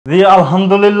জি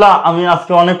আলহামদুলিল্লাহ, আমি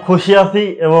আজকে অনেক খুশি আছি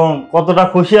এবং কতটা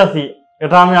খুশি আছি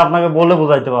এটা আমি আপনাকে বলে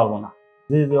বোঝাইতে পারবো না।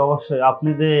 জি জি অবশ্যই, আপনি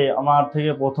যে আমার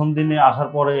থেকে প্রথম দিনে আসার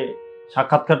পরে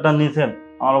সাক্ষাৎকারটা নিয়েছেন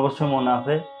আমার অবশ্যই মনে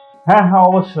আছে। হ্যাঁ হ্যাঁ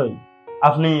অবশ্যই,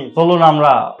 আপনি চলুন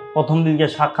আমরা প্রথম দিনকে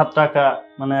সাক্ষাৎটা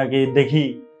মানে আর কি দেখি।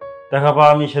 দেখার পর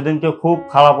আমি সেদিনকে খুব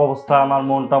খারাপ অবস্থা, আমার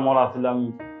মনটা মরা ছিল, আমি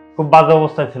খুব বাজে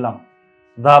অবস্থায় ছিলাম,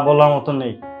 যা বলার মতো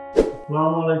নেই।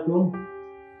 আসসালামু আলাইকুম,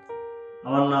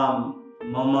 আমার নাম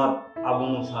মোহাম্মদ আবু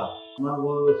মুসা। আমার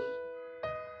বয়স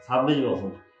 26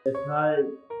 বছর। পেশায়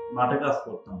মাঠে কাজ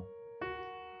করতাম।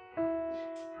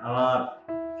 আমার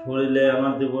শরীরে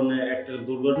আমার জীবনে একটা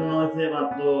দুর্ঘটনা হয়েছে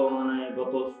মাত্র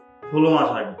গত 16 মাস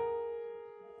আগে।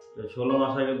 16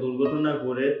 মাস আগে দুর্ঘটনায়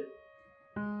পড়ে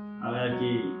আমি আর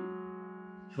কি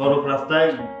সড়ক রাস্তায়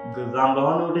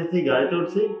যানবাহনে উঠেছি, গাড়িতে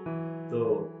উঠছি, তো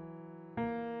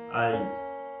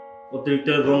অতিরিক্ত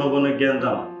জনগণের জ্ঞান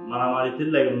মারামারিতে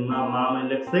মারামারি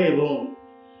লেগছে এবং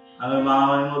আমি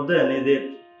মারামারির মধ্যে নিজের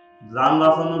যান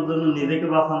বাঁচানোর জন্য, নিজেকে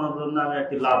বাঁচানোর জন্য আমি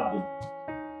একটি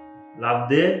লাফ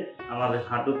দিয়ে আমাদের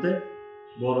হাঁটুতে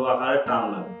বড় আকারে টান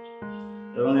লাগে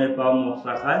এবং এই পা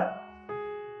মশলা খায়,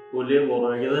 ফুলে বড়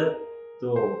হয়ে গেলে। তো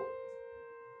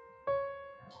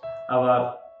আবার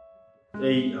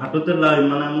এই হাঁটুতে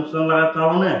মশলা লাগার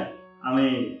কারণে আমি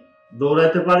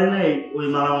দৌড়াইতে পারি না, ওই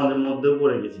মারামারির মধ্যে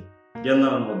পড়ে গেছি,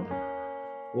 গেন্দামের মধ্যে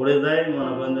পড়ে যায়।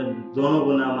 মনে করেন যে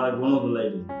জনগণে আমার গণদোলাই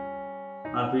দিচ্ছে,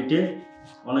 আর পিঠে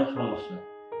অনেক সমস্যা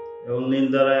এবং নীল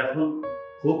দ্বারা এখন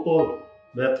খুব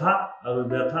ব্যথা। আর ওই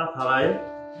ব্যথা ছাড়াই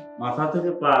মাথা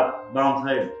থেকে পা, বাম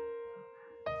সাইড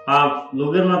পা,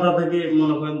 লোকের মাথা থেকে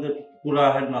মনে করেন যে পুরা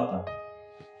হেড মাথা,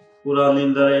 পুরা নীল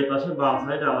দ্বারা এই পাশে বাম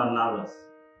সাইড আমার নার্ভ আছে।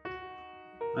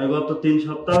 আমি গত 3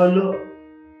 সপ্তাহ হইলো,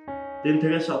 3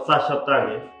 থেকে 4 সপ্তাহ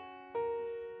আগে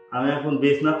আমি এখন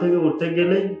বিছনা থেকে উঠতে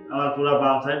গেলেই আমার পুরা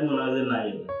বাম সাইড মনে হয় যে নাই।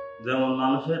 যেমন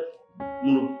মানুষের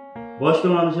বয়স্ক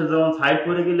মানুষের যেমন সাইড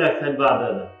পড়ে গেলে এক সাইড বাদ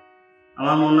হয়ে যায়,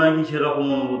 আমার মনে হয় কি সেরকম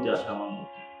অনুভূতি আসে আমার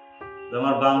মধ্যে, যে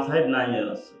আমার বাম সাইড নাই হয়ে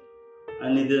যাচ্ছে।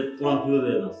 আমি নিজের কনফিউজ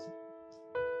হয়ে যাচ্ছে,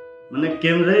 মানে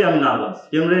কেমরেই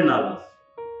নার্ভাস,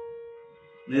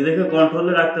 নিজেকে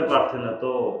কন্ট্রোলে রাখতে পারছি না।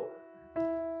 তো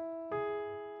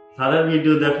স্যারের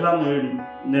ভিডিও দেখলাম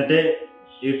নেটে,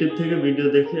 ইউটিউব থেকে ভিডিও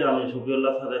দেখে আমি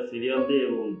শফিউল্লাহ স্যারের সিরিয়াল দিই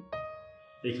এবং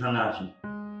এখানে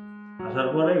আসার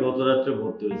পরে গত রাত্রে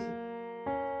ভর্তি হয়েছি।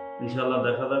 ইনশাল্লাহ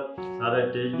দেখা যাক, স্যারের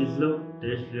টেস্ট দিয়েছিল,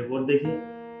 টেস্ট রিপোর্ট দেখে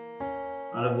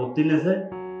আর ভর্তি নিয়েছে।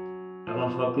 এখন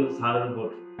সবকিছু স্যারের উপর।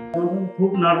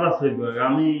 খুব নার্ভাস হয়ে পড়ে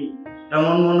আমি,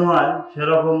 এমন মনে হয়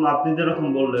সেরকম আপনি যেরকম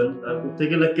বললেন উঠতে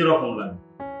গেলে কিরকম লাগে।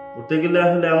 উঠতে গেলে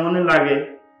আসলে এমনই লাগে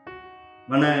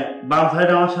মানে বাম সাইড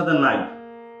আমার সাথে নাই,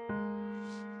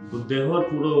 দেহর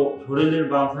পুরো শরীরের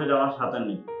বাম সাইড আমার সাথে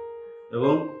নেই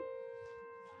এবং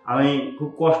আমি খুব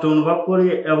কষ্ট অনুভব করি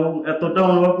এবং এতটা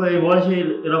অনুভব করি এই বয়সে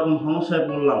এরকম সমস্যায়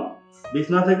পড়লাম।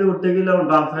 বিছনা থেকে উঠতে গেলে আমার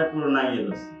বাম সাইড পুরো নাই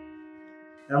যাচ্ছে,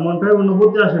 এমনটাই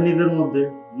অনুভূতি আসে নিজের মধ্যে,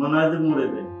 মনে হয় যে মরে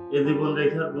যায়, এ জীবন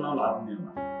রেখার কোনো লাভ নেই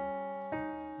আমার।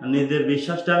 নিজের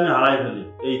বিশ্বাসটা আমি হারাই ফেলি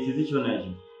এই সিচুয়েশনে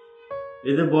এসে।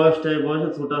 এই যে বয়সটা, এই বয়সে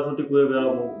ছোটাছুটি করে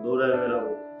বেড়াবো, দৌড়ায়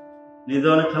বেড়াবো, নিজে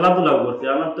অনেক খেলাধুলা করছি।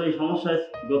 আমার তো এই সমস্যায়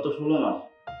গত 16 মাস।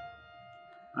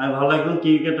 আমি ভালো একজন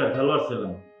ক্রিকেটার, খেলোয়াড়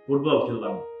ছিলাম, ফুটবল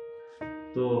খেললাম।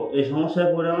 তো এই সমস্যায়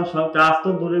পড়ে আমার সব কাজ তো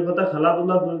দূরের কথা,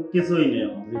 খেলাধুলা কিছুই নেই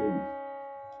আমার জীবনে।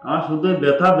 আমার শুধু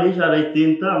ব্যথা বেশ আর এই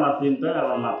চিন্তা,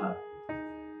 আমার মাথা,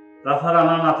 তাছাড়া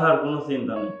আমার মাথার কোনো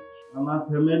চিন্তা নেই। আমার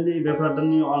ফ্যামিলি ব্যাপারটা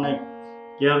নিয়ে অনেক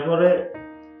কেয়ার করে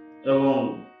এবং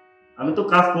আমি তো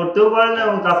কাজ করতেও পারি না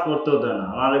এবং কাজ করতেও দেয় না,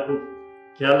 আমার খুব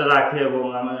খেয়ালে রাখে। এবং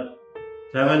আমার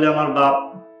ফ্যামিলি, আমার বাপ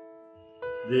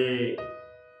যে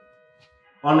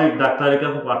অনেক ডাক্তারের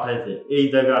কাছে পাঠাইছে এই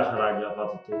জায়গায় আসার আগে।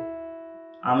 আপাতত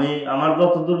আমি, আমার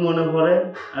যতদূর মনে পড়ে,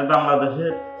 আমি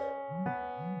বাংলাদেশের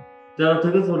 13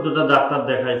 থেকে 14টা ডাক্তার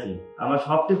দেখাইছি। আমার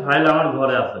সবটি ফাইল আমার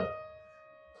ঘরে আছে,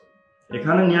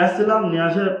 এখানে নিয়ে আসছিলাম। নিয়ে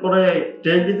আসার পরে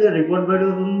টেস্ট দিতে, রিপোর্ট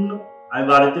বেরিয়ে জন্য আমি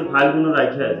বাড়িতে ফাইলগুলো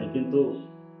রেখে আছি, কিন্তু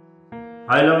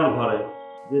ফাইল আমার ঘরে।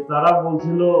 যে তারা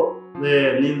বলছিল যে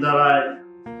নীলধারায়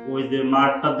ওই যে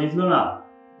মাঠটা দিছিল না,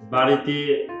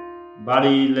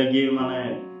 বাড়ি লেগে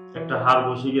একটা হাড়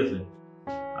বসে গেছে,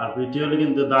 আর পিটিওলে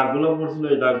কিন্তু দাগগুলো পড়ছিল,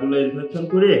 এই দাগগুলো ইনফেকশন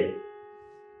করে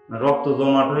রক্ত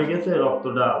জমাট হয়ে গেছে,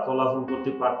 রক্তটা চলাচল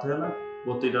করতে পারছে না,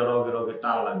 প্রতিটা রগে রগে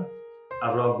টান লাগে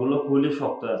আর রগগুলো ফুলে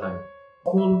শক্ত হয়ে থাকে।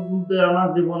 বলতে আমার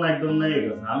জীবন একদম নেই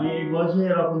গেছে। আমি এই বয়সে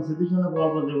এরকম সিচুয়েশনে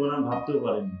পড়বো জীবনে আমি ভাবতেও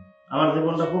পারিনি। আমার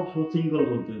জীবনটা খুব সুশৃঙ্খল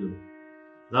চলছিল,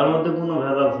 যার মধ্যে কোনো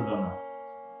ভেজাল ছিল না,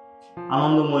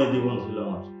 আনন্দময় জীবন ছিল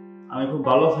আমার। আমি খুব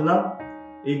ভালো ছিলাম।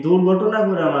 এই দুর্ঘটনা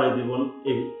করে আমার এই জীবন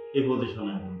এই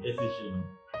পজিশনে, এই সিচুয়েশনে।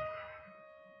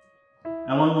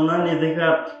 এমন মনে হয় নিজেকে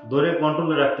আর ধরে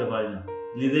কন্ট্রোলে রাখতে পারি না,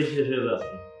 নিজেই শেষ হয়ে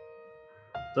যাচ্ছে।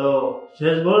 তো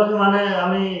শেষ বয়সে মানে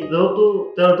আমি যেহেতু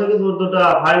 13 থেকে 14টা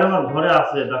ফাইল আমার ঘরে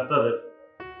আছে ডাক্তারের,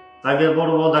 তাকে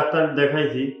বড় বড় ডাক্তার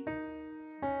দেখাইছি,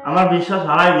 আমার বিশ্বাস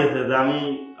হারাই গেছে যে আমি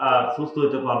আর সুস্থ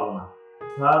হইতে পারবো না।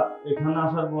 স্যার এখানে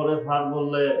আসার পরে স্যার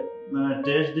বললে মানে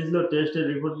টেস্ট দিছিল, টেস্টের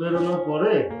রিপোর্ট বেরোনোর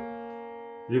পরে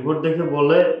রিপোর্ট দেখে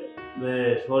বলে যে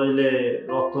শরীরে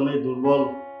রক্ত নেই, দুর্বল,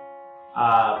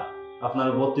 আর আপনার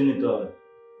ভর্তি নিতে হবে,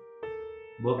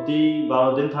 ভর্তি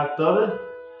 12 দিন থাকতে হবে।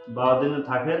 12 দিনে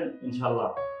থাকেন, ইনশাল্লাহ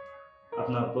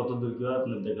আপনার কত দূর কি হয়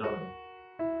আপনার দেখা হবে,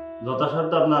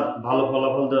 যথাসাধ্য আপনার ভালো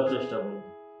ফলাফল দেওয়ার চেষ্টা করবেন।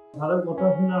 স্যারের কথা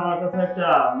শুনে আমার কাছে একটা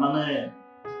মানে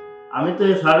আমি তো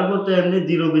এই স্যারের প্রতি এমনি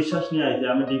দৃঢ় বিশ্বাস নিয়ে আইছি।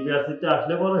 আমি ডিপিআরসিতে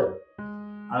আসলে পরে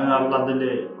আমি আল্লাহ দিলে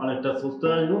অনেকটা সুস্থ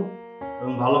আসবো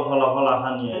এবং ভালো ফলাফল আশা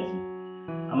নিয়ে আইছি।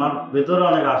 আমার ভেতরে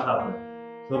অনেক আশা আছে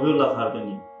শফিউল্লাহ স্যারকে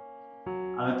নিয়ে।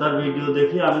 আমি তার ভিডিও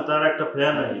দেখি, আমি তার একটা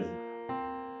ফ্যান হয়ে গেছি।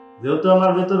 যেহেতু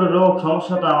আমার ভেতরে রোগ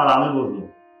সমস্যাটা আমি বুঝবো,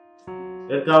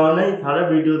 এর কারণেই স্যারের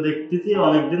ভিডিও দেখতেছি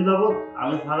অনেকদিন যাবত।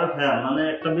 আমি স্যারের ফ্যান, মানে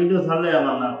একটা ভিডিও ছাড়লে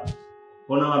আমার না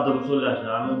ফোনের মাধ্যমে চলে আসে।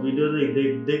 আমি ভিডিও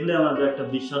দেখলে আমার একটা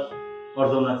বিশ্বাস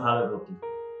অর্জন হয় স্যারের প্রতি,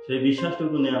 সেই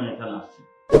বিশ্বাসটুকু নিয়ে আমি এখানে আসছি।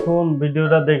 যখন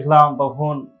ভিডিওটা দেখলাম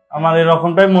তখন আমার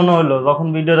এরকমটাই মনে হলো, যখন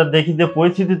ভিডিওটা দেখি যে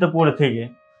পরিস্থিতিতে পড়ে থেকে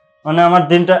মানে আমার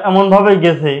দিনটা এমন ভাবেই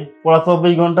গেছে, পুরো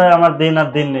 24 ঘন্টায় আমার দিন আর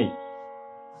দিন নেই।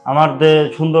 আমার যে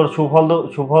সুন্দর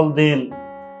সুফল দিন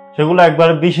সেগুলো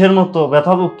একবারে বিষের মতো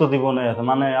ব্যথাযুক্ত জীবনে আছে।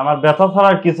 মানে আমার ব্যথা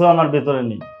ছাড়া কিছু আমার ভেতরে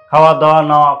নেই, খাওয়া দাওয়া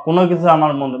নেওয়া কোনো কিছু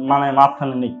আমার মানে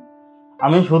মাঝখানে নেই।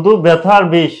 আমি শুধু ব্যথা আর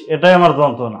বিষ, এটাই আমার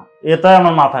যন্ত্রণা, এটাই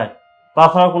আমার মাথায়,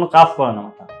 তাছাড়া কোনো কাজ করে না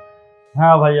মাথা।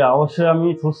 হ্যাঁ ভাইয়া, অবশ্যই আমি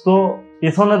সুস্থ।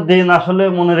 পিছনের দিন আসলে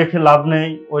মনে রেখে লাভ নেই,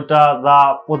 ওইটা যা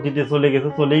পদ্ধতি চলে গেছে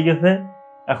চলেই গেছে।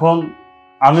 এখন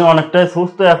আমি অনেকটাই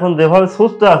সুস্থ। এখন যেভাবে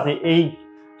সুস্থ আছি, এই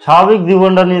স্বাভাবিক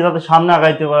জীবনটা নিয়ে যাতে সামনে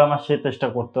আগাইতে পারে আমার সে চেষ্টা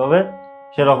করতে হবে,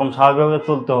 সেরকম স্বাভাবিকভাবে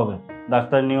চলতে হবে।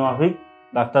 ডাক্তার নিয়মাফিক,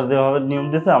 ডাক্তার যেভাবে নিয়ম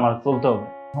দিয়েছে আমার চলতে হবে।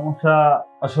 সমস্যা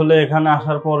আসলে এখানে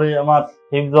আসার পরে আমার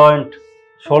হিপ জয়েন্ট,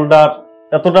 শোল্ডার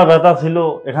এতটা ব্যথা ছিল,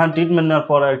 এখানে ট্রিটমেন্ট নেওয়ার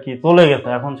পরে আর কি চলে গেছে।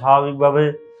 এখন স্বাভাবিকভাবে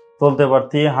চলতে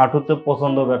পারছি। হাঁটুতে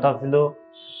প্রচন্ড ব্যথা ছিল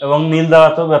এবং নীল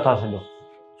দাঁড়াতেও ব্যথা ছিল,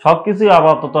 সবকিছুই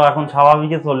আপাতত এখন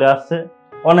স্বাভাবিকে চলে আসছে।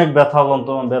 অনেক ব্যথা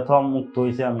মুক্ত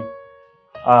হয়েছে আমি,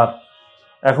 আর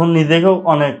এখন নিজেকেও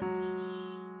অনেক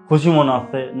খুশি মনে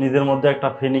হচ্ছে, নিজের মধ্যে একটা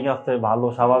ফিলিং আসছে, ভালো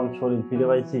স্বাভাবিক শরীর ফিরে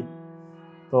পাইছি,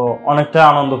 তো অনেকটা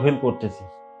আনন্দ ফিল করতেছি।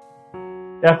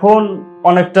 এখন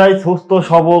অনেকটাই সুস্থ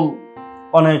সবল,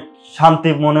 অনেক শান্তি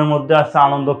মনের মধ্যে আসছে,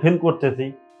 আনন্দ ফিল করতেছি।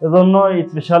 এজন্য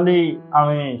স্পেশালি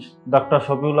আমি ডক্টর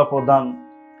শফিউল্লাহ প্রধান,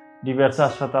 ডিপিআরসি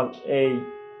হাসপাতাল, এই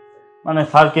মানে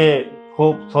স্যারকে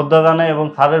খুব শ্রদ্ধা জানাই এবং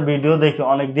স্যারের ভিডিও দেখে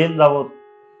অনেক দিন যাবত,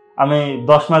 আমি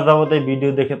 10 মাস যাবত এই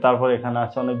ভিডিও দেখে তারপর এখানে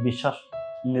আসে অনেক বিশ্বাস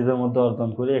নিজের মধ্যে অর্জন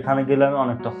করি। এখানে গেলে আমি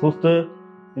অনেকটা সুস্থ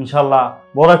ইনশাল্লাহ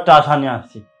বড় একটা আশা নিয়ে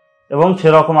আসছি এবং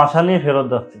সেরকম আশা নিয়ে ফেরত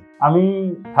যাচ্ছি। আমি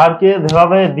স্যারকে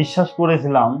যেভাবে বিশ্বাস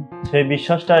করেছিলাম সেই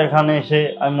বিশ্বাসটা এখানে এসে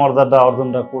আমি মর্যাদা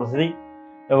অর্জনটা করেছি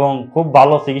এবং খুব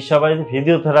ভালো চিকিৎসা পাইছি।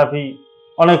 ফিজিওথেরাপি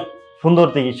অনেক সুন্দর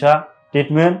চিকিৎসা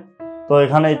ট্রিটমেন্ট, তো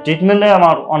এখানে ট্রিটমেন্টে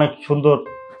আমার অনেক সুন্দর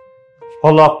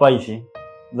ফলো আপ পাইছি,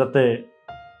 যাতে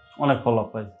অনেক ফলো আপ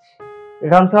পাইছি।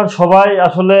 এখানকার সবাই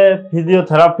আসলে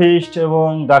ফিজিওথেরাপিস্ট এবং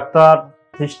ডাক্তার,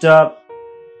 সিস্টার,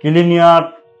 ক্লিনিয়ার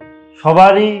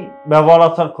সবারই ব্যবহার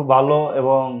আচার খুব ভালো।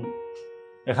 এবং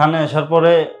এখানে আসার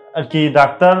পরে আর কি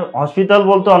ডাক্তার হসপিটাল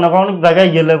বলতে অনেক জায়গায়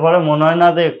গেলে পরে মনে হয় না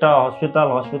যে একটা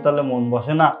হসপিটালে মন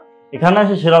বসে না। এখানে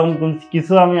এসে সেরকম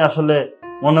কিছু আমি আসলে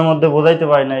মনের মধ্যে বোঝাইতে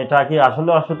পারি না, এটা কি আসলে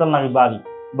হসপিটাল নাকি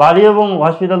বাড়ি এবং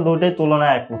হসপিটাল দুইটাই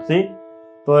তুলনায় এক করছি।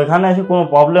 তো এখানে এসে কোনো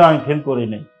প্রবলেম আমি ফিল করি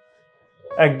নাই,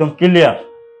 একদম ক্লিয়ার,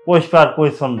 পরিষ্কার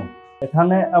পরিচ্ছন্ন।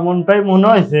 এখানে এমনটাই মনে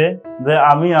হয়েছে যে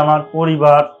আমি আমার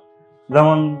পরিবার,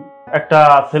 যেমন একটা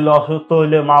ছেলে অসুস্থ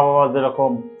হইলে মা বাবা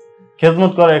যেরকম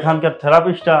খেদমত করে, এখানকার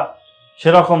থেরাপিস্টরা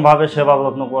সেরকম ভাবে সেবা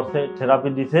যত্ন করছে, থেরাপি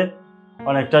দিছে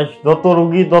অনেকটাই। যত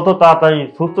রুগী যত তাড়াতাড়ি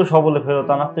সুস্থ সবলে ফেরত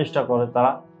আনার চেষ্টা করে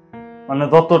তারা, মানে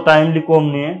যত টাইমলি কম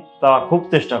নিয়ে তারা খুব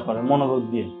চেষ্টা করে মনোযোগ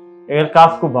দিয়ে, এর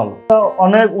কাজ খুব ভালো।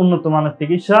 অনেক উন্নত মানের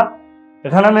চিকিৎসা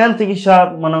এখানে। মেন চিকিৎসা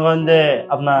মনে করেন যে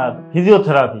আপনার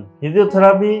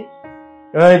ফিজিওথেরাপি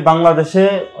এই বাংলাদেশে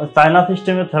চায়না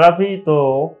সিস্টেমের থেরাপি, তো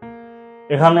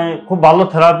এখানে খুব ভালো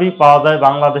থেরাপি পাওয়া যায়।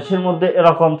 বাংলাদেশের মধ্যে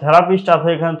এরকম থেরাপিস্ট আছে,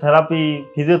 এখানে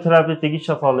ফিজিওথেরাপি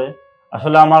চিকিৎসা চলে।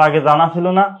 আসলে আমার আগে জানা ছিল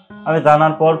না, আমি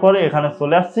জানার পরে এখানে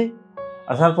চলে আসছি।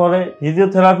 আসার পরে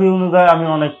ফিজিওথেরাপি অনুযায়ী আমি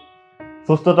অনেক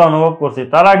সুস্থতা অনুভব করছি।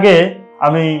 তার আগে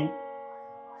আমি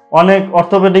অনেক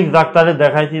অর্থোপেডিক ডাক্তারে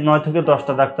দেখাইছি, 9 থেকে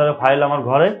 10টা ডাক্তারের ফাইল আমার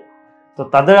ঘরে। তো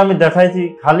তাদের আমি দেখাইছি,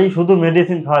 খালি শুধু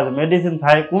মেডিসিন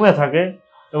খায় কমে থাকে,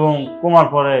 এবং কমার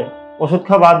পরে ওষুধ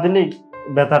খাওয়া বাদ দিলেই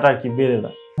ব্যথাটা আর কি বেড়ে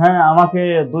যায়। হ্যাঁ, আমাকে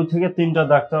 2 থেকে 3টা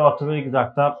doctor, orthopaedic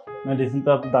doctor, medicine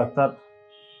doctor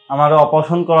আমার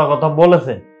অপারেশন করার কথা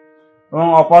বলেছে, এবং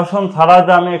অপারেশন ছাড়া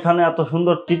যে আমি এখানে এত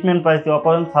সুন্দর ট্রিটমেন্ট পাইছি,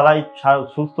 অপারেশন ছাড়াই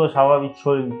সুস্থ স্বাভাবিক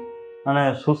শরীর মানে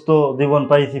সুস্থ জীবন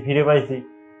পাইছি, ফিরে পাইছি,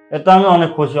 এটা আমি অনেক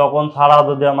খুশি। অপারেশন ছাড়া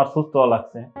যদি আমার সুস্থ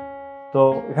লাগছে, তো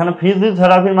এখানে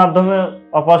ফিজিওথেরাপির মাধ্যমে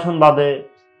অপারেশন বাদে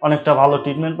অনেকটা ভালো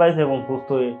ট্রিটমেন্ট পাইছি এবং সুস্থ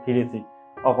হয়ে ফিরেছি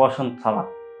অপারেশন ছাড়া।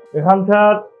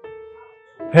 এখানকার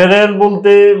ফেরেন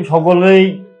বলতে সকলেই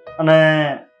মানে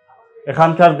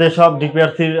এখানকার যেসব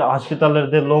ডিপিআরসির হসপিটালের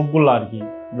যে লোকগুলো আর কি,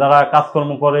 যারা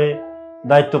কাজকর্ম করে,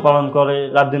 দায়িত্ব পালন করে,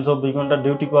 রাত দিন 24 ঘন্টা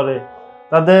ডিউটি করে,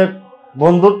 তাদের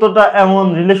বন্ধুত্বটা এমন,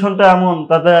 রিলেশনটা এমন,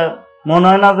 তাতে মনে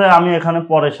হয় না যে আমি এখানে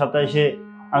পরের সাথে এসে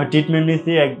আমি ট্রিটমেন্ট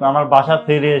নিচ্ছি, আমার বাসা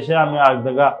ফিরে এসে আমি আর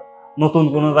জায়গা নতুন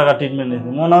কোনো জায়গা ট্রিটমেন্ট নিচ্ছি।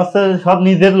 মনে হচ্ছে সব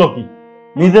নিজের লোকই,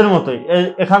 নিজের মতোই।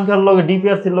 এখানকার লোকের,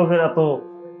 ডিপিআরসির লোকের এত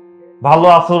ভালো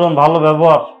আচরণ, ভালো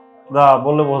ব্যবহার যা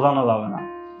বলে বোঝানো যাবে না।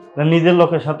 নিজের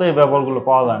লোকের সাথে এই ব্যবহারগুলো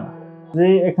পাওয়া যায় না। যে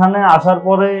এখানে আসার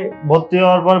পরে ভর্তি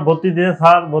হওয়ার পর ভর্তি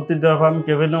দেওয়ার পর আমি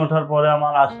কেবিনে ওঠার পরে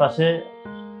আমার আশপাশে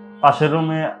পাশের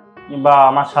রুমে বা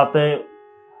আমার সাথে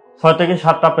 6 থেকে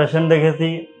 7টা পেশেন্ট দেখেছি।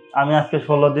 আমি আজকে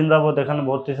 16 দিন যাবত এখানে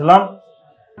ভর্তি ছিলাম।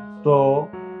 তো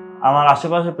আমার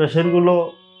আশেপাশে পেশেন্টগুলো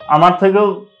আমার থেকেও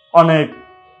অনেক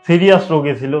সিরিয়াস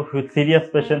রোগী ছিল, সিরিয়াস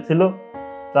পেশেন্ট ছিল।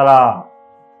 তারা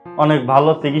অনেক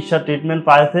ভালো চিকিৎসা ট্রিটমেন্ট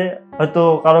পাইছে। হয়তো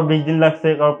কারো 20 দিন লাগছে,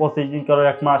 কারো 25 দিন, কারো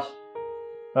 1 মাস।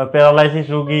 প্যারালাইসিস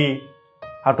রুগী,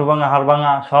 হাঁটু ভাঙা, হাড়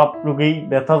ভাঙা সব রুগী,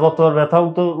 ব্যথাও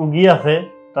তো রুগী আছে,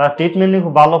 তারা ট্রিটমেন্টে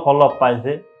খুব ভালো ফলো আপ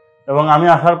পাইছে। এবং আমি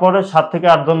আসার পরে 7 থেকে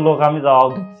 8 জন লোক আমি যাওয়াও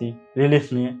দেখছি রিলিজ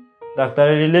নিয়ে।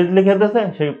 ডাক্তারের রিলিজ লিখে দিয়েছে,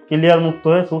 সে ক্লিয়ার মুক্ত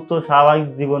হয়ে সুস্থ স্বাভাবিক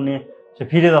জীবন নিয়ে সে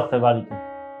ফিরে যাচ্ছে বাড়িতে।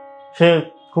 সে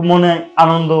খুব মনে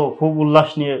আনন্দ, খুব উল্লাস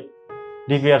নিয়ে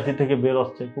ডিপিআরসি থেকে বের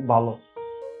হচ্ছে, খুব ভালো।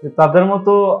 তাদের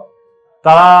মতো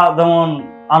তারা যেমন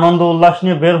আনন্দ উল্লাস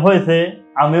নিয়ে বের হয়েছে,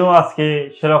 আমিও আজকে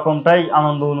সেরকমটাই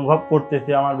আনন্দ অনুভব করতেছি।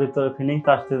 আমার ভিতরে ফিলিংস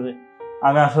আসতেছে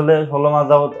আমি আসলে 16 মাস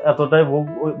যাবত এতটাই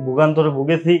ভোগান্তরে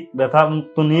ভুগেছি ব্যথা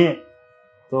মুক্ত নিয়ে।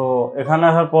 তো এখানে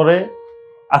আসার পরে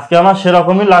আজকে আমার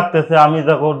সেরকমই লাগতেছে, আমি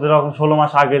যেরকম 16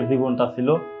 মাস আগের জীবনটা ছিল,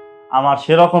 আমার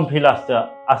সেরকম ফিল আসছে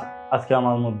আজকে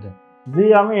আমার মধ্যে। জি,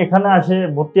 আমি এখানে আসে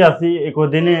ভর্তি আছি।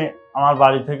 একদিনে আমার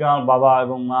বাড়ি থেকে আমার বাবা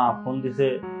এবং মা ফোন দিছে,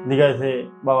 জিজ্ঞাসে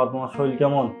বাবা তোমার শরীর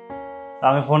কেমন।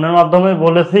 আমি ফোনের মাধ্যমে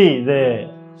বলেছি যে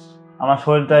আমার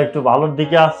শরীরটা একটু ভালোর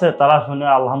দিকে আসছে। তারা শুনে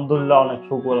আলহামদুলিল্লাহ, অনেক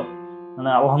শুকর, মানে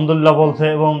আলহামদুলিল্লাহ বলছে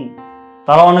এবং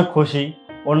তারা অনেক খুশি।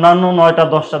 অন্যান্য 9টা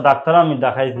 10টা ডাক্তার আমি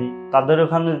দেখাইছি, তাদের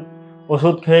ওখানে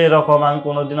ওষুধ খেয়ে এরকম আমি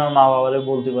কোনোদিন আমার মা বাবারে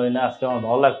বলতে পারি না আজকে আমার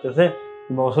ভালো লাগতেছে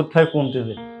কিংবা ওষুধ খাই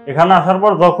কমতেছে। এখানে আসার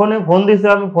পর যখনই ফোন দিছে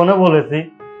আমি ফোনে বলেছি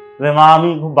যে মা আমি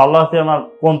খুব ভালো আছি, আমার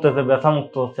কমতেছে, ব্যথা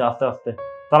মুক্ত হচ্ছে আস্তে আস্তে।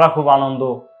 তারা খুব আনন্দ,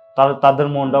 তাদের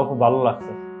মনটাও খুব ভালো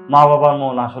লাগছে। মা বাবার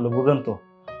মন আসলে বুঝেন তো,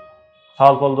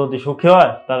 ফল যদি সুখী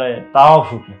হয় তাহলে তারাও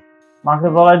সুখী। মাকে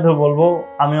বলাই ধরে বলবো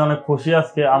আমি অনেক খুশি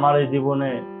আজকে আমার এই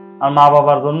জীবনে, আর মা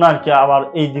বাবার জন্য আর কি আবার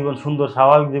এই জীবন, সুন্দর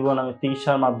স্বাভাবিক জীবন আমি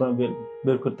চিকিৎসার মাধ্যমে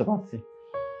বের করতে পারছি।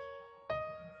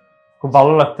 খুব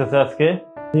ভালো লাগতেছে আজকে।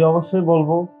 অবশ্যই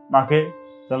বলবো মাকে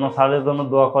যেন স্যারের জন্য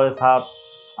দোয়া করে, স্যার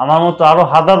আমার মতো আরো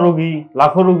হাজার রোগী,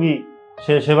 লাখো রোগী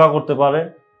সে সেবা করতে পারে।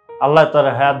 আল্লাহ তার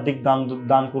হায়াত দিক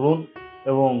দান করুন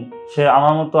এবং সে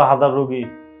আমার মতো হাজার রোগী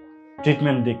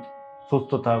ট্রিটমেন্ট দিক,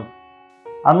 সুস্থ থাকুক।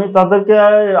 আমি তাদেরকে,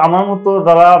 আমার মতো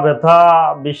যারা ব্যথা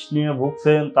বিষ নিয়ে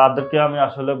ভুগছেন তাদেরকে আমি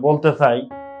আসলে বলতে চাই,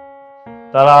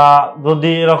 তারা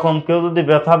যদি এরকম কেউ যদি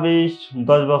ব্যথা বিষ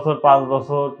 10 বছর, 5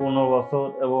 বছর, 15 বছর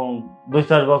এবং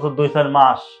 2-4 বছর, 2-4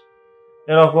 মাস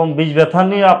এরকম বিষ ব্যথা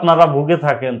নিয়ে আপনারা ভুগে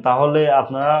থাকেন, তাহলে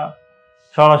আপনারা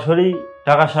সরাসরি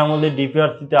ঢাকা শ্যামলী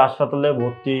ডিপিআরসিতে হাসপাতালে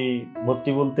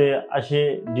ভর্তি বলতে আসে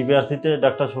ডিপিআরসিতে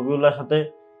ডক্টর শফিউল্লাহর সাথে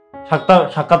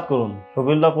সাক্ষাৎ করুন।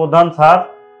 শফিউল্লাহ প্রধান স্যার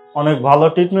অনেক ভালো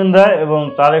ট্রিটমেন্ট দেয় এবং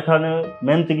তার এখানে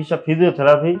মেন চিকিৎসা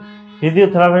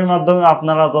ফিজিওথেরাপির মাধ্যমে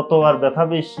আপনারা যতবার ব্যথা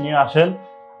বিষ নিয়ে আসেন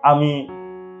আমি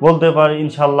বলতে পারি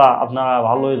ইনশাল্লাহ আপনারা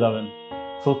ভালো হয়ে যাবেন,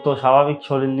 সুস্থ স্বাভাবিক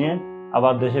শরীর নিয়ে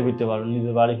আবার দেশে ফিরতে পারবেন,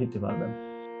 নিজের বাড়ি ফিরতে পারবেন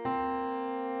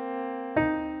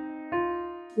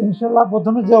ইনশাল্লাহ।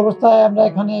 প্রথমে যে অবস্থায় আমরা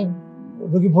এখানে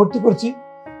রোগী ভর্তি করছি,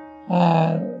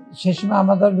 সেই সময়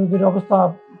আমাদের রোগীর অবস্থা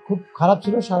খুব খারাপ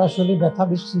ছিল, সারা শরীরে ব্যথা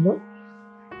বিষ ছিল,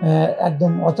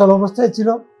 একদম অচল অবস্থায় ছিল।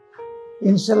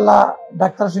 ইনশাল্লাহ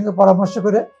ডাক্তারের সঙ্গে পরামর্শ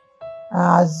করে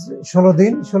আজ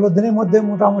 16 দিনের মধ্যে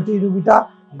মোটামুটি রোগীটা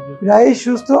প্রায়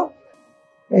সুস্থ।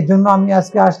 এই জন্য আমি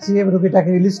আজকে আসছি রোগীটাকে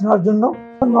রিলিজ নেওয়ার জন্য।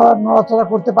 নড়াচড়া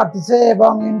করতে পারতেছে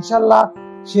এবং ইনশাল্লাহ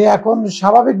সে এখন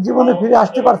স্বাভাবিক জীবনে ফিরে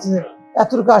আসতে পারছে,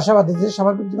 এতটুকু আশাবাদী যে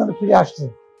স্বাভাবিক জীবনে ফিরে আসছে।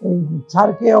 এই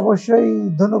স্যারকে অবশ্যই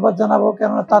ধন্যবাদ জানাবো,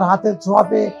 কেননা তার হাতের ছোঁয়া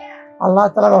পেয়ে আল্লাহ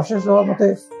তাআলার অশেষ রহমতে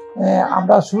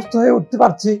আমরা সুস্থ হয়ে উঠতে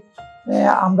পারছি,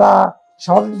 আমরা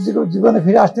স্বাভাবিক জীবনে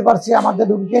ফিরে আসতে পারছি আমাদের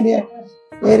রোগীকে নিয়ে।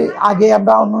 এর আগে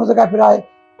আমরা অন্য জায়গায় প্রায়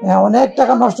অনেক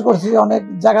টাকা নষ্ট করছি, অনেক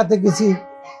জায়গাতে গেছি,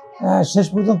 শেষ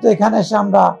পর্যন্ত এখানে এসে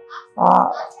আমরা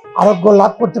আরোগ্য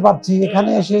লাভ করতে পারছি,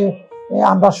 এখানে এসে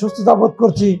আমরা সুস্থতা বোধ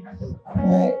করছি।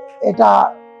 এটা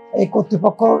এই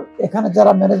কর্তৃপক্ষ, এখানে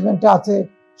যারা ম্যানেজমেন্টে আছে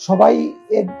সবাই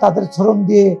তাদের শ্রম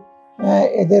দিয়ে,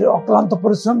 এদের অক্লান্ত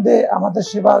পরিশ্রম দিয়ে আমাদের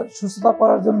সেবা সুস্থতা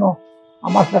করার জন্য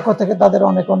আমার পক্ষ থেকে তাদের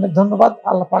অনেক অনেক ধন্যবাদ।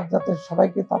 আল্লাহ পাক যাতে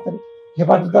সবাইকে তাদের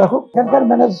হেফাজত রাখুক। এখানকার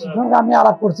ম্যানেজারের সঙ্গে আমি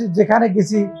আলাপ করছি,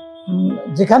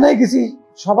 যেখানে গেছি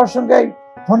সবার সঙ্গে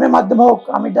ফোনের মাধ্যমে হোক,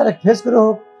 আমি ডাইরেক্ট ফেস করে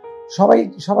হোক,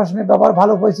 সবার সঙ্গে ব্যবহার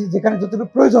ভালো পেয়েছি। যেখানে যতটুকু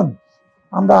প্রয়োজন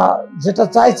আমরা যেটা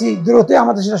চাইছি দূরতে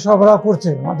আমাদের সেটা সরবরাহ করছে,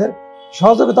 আমাদের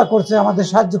সহযোগিতা করছে, আমাদের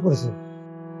সাহায্য করছে।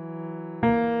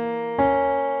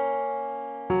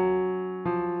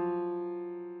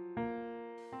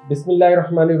 বিসমিল্লাহির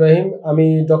রহমানির রহিম। আমি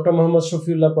ডক্টর.Md.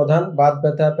 শফিউল্লাহ প্রধান, বাত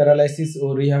ব্যথা, প্যারালাইসিস ও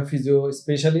রিহ্যাব ফিজিও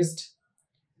স্পেশালিস্ট,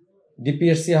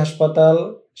 ডিপিএসসি হাসপাতাল,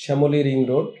 শ্যামলী রিং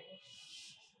রোড।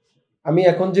 আমি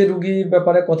এখন যে রুগীর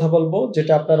ব্যাপারে কথা বলবো,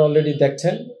 যেটা আপনারা অলরেডি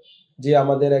দেখছেন, যে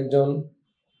আমাদের একজন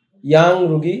ইয়াং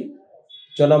রুগী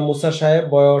জনাব মুসা সাহেব,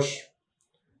 বয়স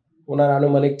ওনার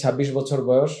আনুমানিক 26 বছর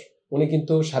বয়স। উনি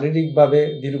কিন্তু শারীরিকভাবে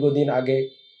দীর্ঘদিন আগে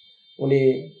উনি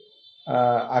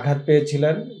আঘাত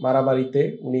পেয়েছিলেন মারামারিতে,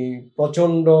 উনি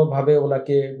প্রচণ্ডভাবে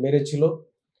ওনাকে মেরেছিল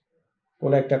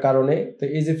কোনো একটা কারণে। তো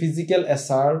এই যে ফিজিক্যাল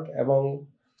অ্যাসাল্ট এবং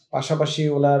পাশাপাশি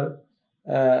ওনার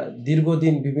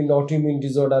দীর্ঘদিন বিভিন্ন অটোইমিউন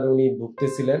ডিসঅর্ডার উনি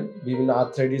ভুগতেছিলেন, বিভিন্ন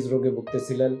আর্থ্রাইটিস রোগে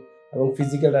ভুগতেছিলেন, এবং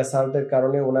ফিজিক্যাল অ্যাসাল্টের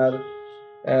কারণে ওনার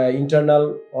ইন্টারনাল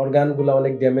অর্গানগুলো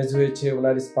অনেক ড্যামেজ হয়েছে,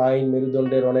 ওনার স্পাইন,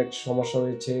 মেরুদণ্ডের অনেক সমস্যা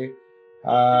হয়েছে,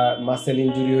 মাসেল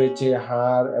ইনজুরি হয়েছে,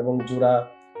 হাড় এবং জোড়া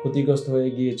ক্ষতিগ্রস্ত হয়ে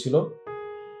গিয়েছিল।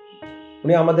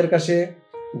 উনি আমাদের কাছে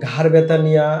ঘাড় ব্যথা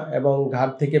নিয়ে, এবং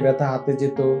ঘাড় থেকে ব্যথা হাতে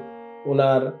যেত,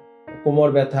 ওনার কোমর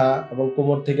ব্যথা এবং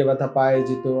কোমর থেকে ব্যথা পায়ে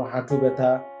যেত, হাঁটু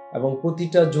ব্যথা এবং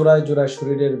প্রতিটা জোড়ায় জোড়ায়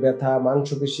শরীরের ব্যথা,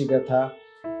 মাংসপেশি ব্যথা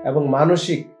এবং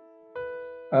মানসিক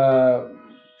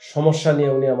সমস্যা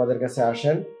নিয়ে উনি আমাদের কাছে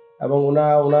আসেন। এবং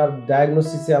ওনার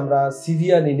ডায়াগনোসিসে আমরা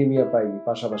সিভিয়ার এনিমিয়া পাই,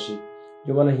 পাশাপাশি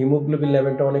যেমন হিমোগ্লোবিন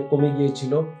লেভেলটা অনেক কমে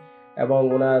গিয়েছিল, এবং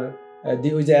ওনার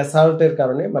ওই যে অ্যাসাল্টের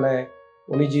কারণে, মানে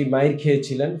উনি যে মাইর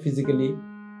খেয়েছিলেন, ফিজিক্যালি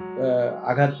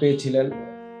আঘাত পেয়েছিলেন,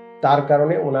 তার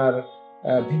কারণে ওনার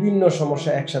বিভিন্ন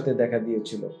সমস্যা একসাথে দেখা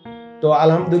দিয়েছিল। তো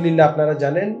আলহামদুলিল্লাহ, আপনারা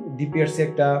জানেন ডিপিআরসি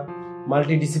একটা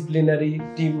মাল্টিডিসিপ্লিনারি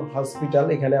টিম হসপিটাল।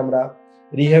 এখানে আমরা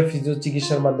রিহ্যাব ফিজিও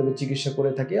চিকিৎসার মাধ্যমে চিকিৎসা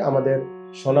করে থাকি। আমাদের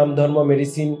স্বনামধর্ম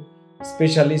মেডিসিন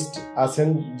স্পেশালিস্ট আছেন,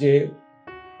 যে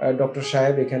ডক্টর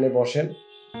সাহেব এখানে বসেন,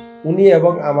 উনি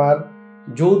এবং আমার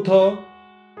যৌথ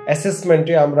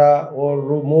অ্যাসেসমেন্টে আমরা ওর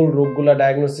মূল রোগগুলা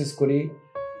ডায়াগনোসিস করি।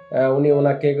 উনি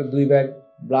ওনাকে 2 ব্যাগ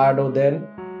ব্লাডও দেন,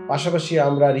 পাশাপাশি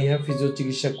আমরা রিহ্যাব ফিজিও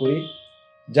চিকিৎসা করি,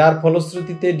 যার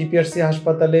ফলশ্রুতিতে ডিপিআরসি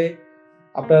হাসপাতালে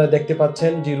আপনারা দেখতে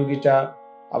পাচ্ছেন যে রুগীটা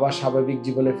আবার স্বাভাবিক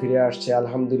জীবনে ফিরে আসছে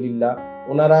আলহামদুলিল্লাহ।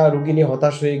 ওনারা রুগী নিয়ে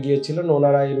হতাশ হয়ে গিয়েছিলেন,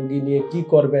 ওনারা এই রুগী নিয়ে কি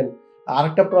করবেন। আর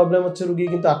একটা প্রবলেম হচ্ছে, রুগী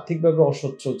কিন্তু আর্থিকভাবে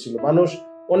অসচ্ছল ছিল, মানুষ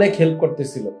অনেক হেল্প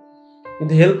করতেছিল,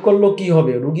 কিন্তু হেল্প করলো কি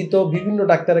হবে, রুগী তো বিভিন্ন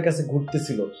ডাক্তারের কাছে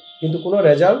ঘুরতেছিল, কিন্তু কোনো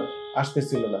রেজাল্ট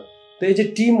আসতেছিল না। তো এই যে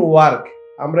টিম ওয়ার্ক,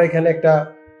 আমরা এখানে একটা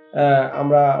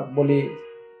আমরা বলি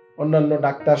অন্যান্য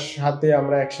ডাক্তার সাথে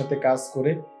আমরা একসাথে কাজ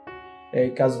করে এই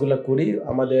কাজগুলো করি।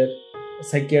 আমাদের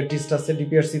সাইকিয়াট্রিস্ট আছে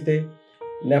ডিপিআরসিতে,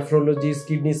 nephrologist,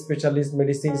 kidney specialist,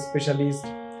 medicine specialist,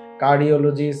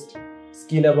 cardiologist,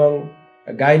 skin এবং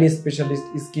gynae specialist,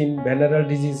 skin ভেনারেল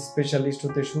disease specialist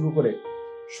হতে শুরু করে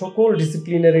সকল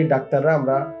ডিসিপ্লিনারি ডাক্তাররা,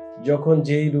 আমরা যখন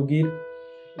যেই রুগীর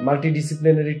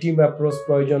মাল্টিডিসিপ্লিনারি টিম অ্যাপ্রোচ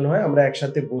প্রয়োজন হয়, আমরা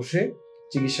একসাথে বসে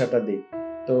চিকিৎসাটা দিই।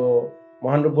 তো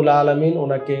মহান রব্বুল আলামিন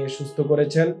ওনাকে সুস্থ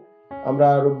করেছেন। আমরা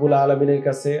রব্বুল আলামিনের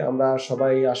কাছে আমরা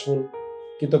সবাই আসুন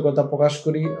কৃতজ্ঞতা প্রকাশ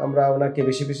করি, আমরা ওনাকে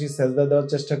বেশি বেশি সেজদা দেওয়ার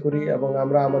চেষ্টা করি, এবং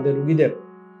আমরা আমাদের রুগীদের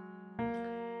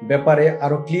ব্যাপারে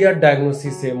আরো ক্লিয়ার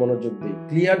ডায়াগনোসিসে মনোযোগ দিই।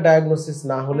 ক্লিয়ার ডায়াগনোসিস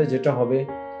না হলে যেটা হবে,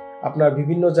 আপনার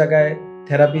বিভিন্ন জায়গায়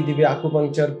থেরাপি দিবে,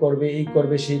 আকুপাংচার করবে, এই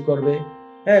করবে সেই করবে,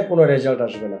 কোনো রেজাল্ট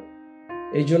আসবে না।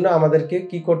 এই জন্য আমাদেরকে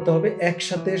কি করতে হবে,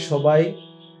 একসাথে সবাই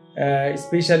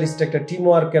স্পেশালিস্ট একটা টিম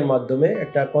ওয়ার্কের মাধ্যমে,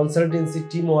 একটা কনসালটেন্সি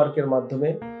টিম ওয়ার্কের মাধ্যমে,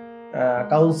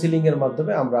 কাউন্সিলিং এর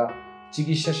মাধ্যমে আমরা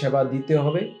চিকিৎসা সেবা দিতে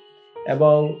হবে।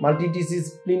 এবং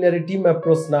মাল্টিডিসিপ্লিনারি টিম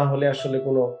অ্যাপ্রোচ না হলে আসলে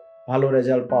কোনো ভালো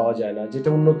রেজাল্ট পাওয়া যায় না, যেটা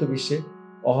উন্নত বিশ্বে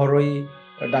অহরহই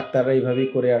ডাক্তাররা এইভাবেই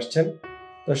করে আসছেন।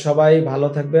 তো সবাই ভালো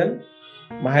থাকবেন।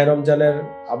 মাহে রমজানের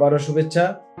আবারও শুভেচ্ছা।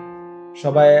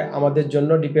 সবাই আমাদের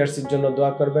জন্য, ডিপিআরসির জন্য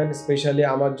দোয়া করবেন, স্পেশালি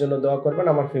আমার জন্য দোয়া করবেন,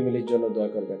 আমার ফ্যামিলির জন্য দোয়া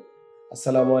করবেন।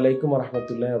 আসসালামু আলাইকুম ওয়া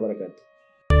রাহমাতুল্লাহি ওয়া বারাকাতুহু।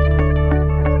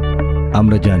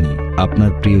 আমরা জানি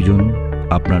আপনার প্রিয়জন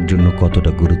আপনার জন্য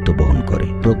কতটা গুরুত্ব বহন করে।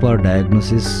 প্রপার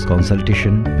ডায়াগনোসিস,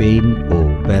 কনসালটেশন, পেইন ও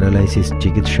প্যারালাইসিস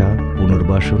চিকিৎসা,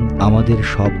 পুনর্বাসন, আমাদের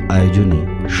সব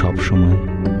আয়োজনই সবসময়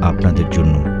আপনাদের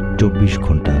জন্য 24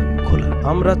 ঘন্টা খোলা।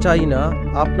 আমরা চাই না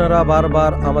আপনারা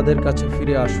বারবার আমাদের কাছে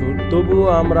ফিরে আসুন, তবুও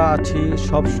আমরা আছি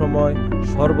সব সময়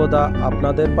সর্বদা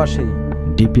আপনাদের পাশেই।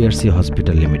 ডিপিআরসি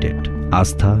হসপিটাল লিমিটেড,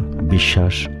 আস্থা,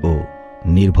 বিশ্বাস ও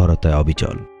নির্ভরতায়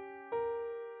অবিচল।